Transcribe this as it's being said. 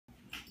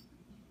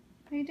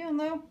How you doing,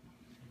 Lou?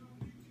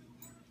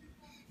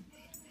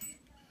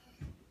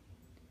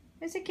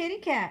 It's a kitty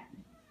cat.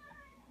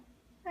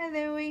 Hi,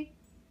 Louie.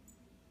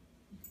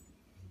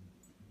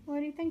 What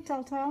do you think,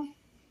 Tully?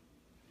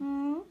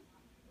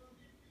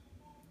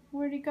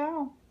 Where'd he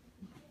go?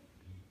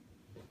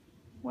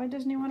 Why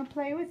doesn't he want to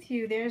play with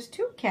you? There's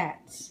two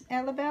cats.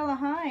 Bella,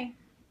 hi.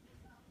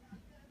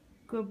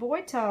 Good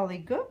boy, Tully.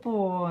 Good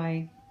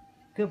boy.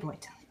 Good boy,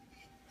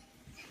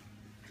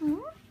 Tully.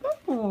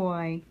 Good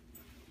boy.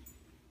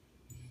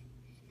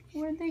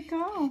 Where'd they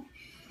go?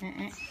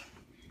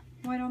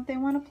 Why don't they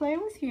want to play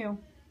with you?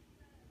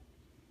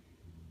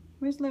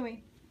 Where's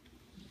Louie?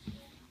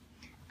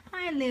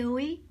 Hi,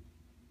 Louie.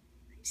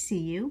 I see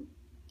you.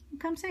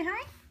 Come say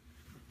hi.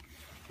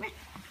 Come here.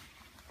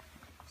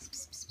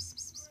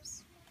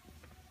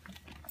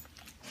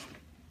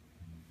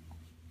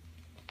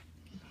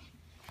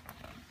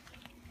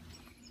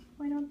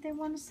 Why don't they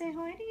want to say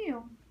hi to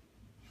you?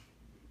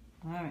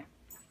 All right.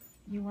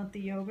 You want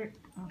the yogurt?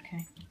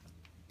 Okay.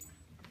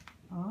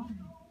 Oh,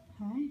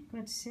 hi.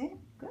 Good sit.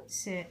 Good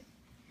sit.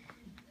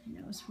 He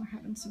knows we're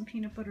having some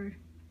peanut butter,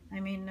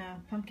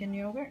 pumpkin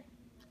yogurt.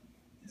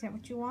 Is that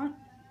what you want?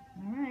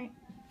 All right.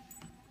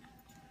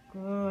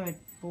 Good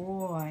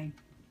boy.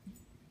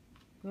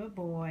 Good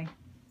boy.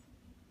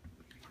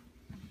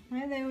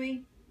 Hi,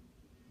 Louie.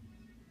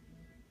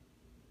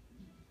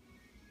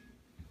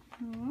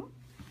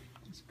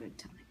 That's good,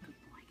 Tully. Good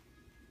boy.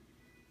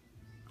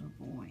 Good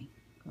boy.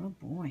 Good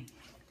boy.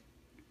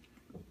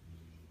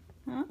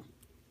 Huh?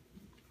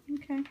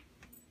 Okay.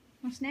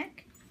 Want a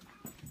snack?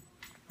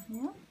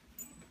 Yeah.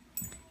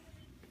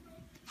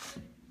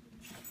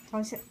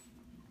 Tully, sit.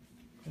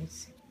 Good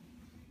sit.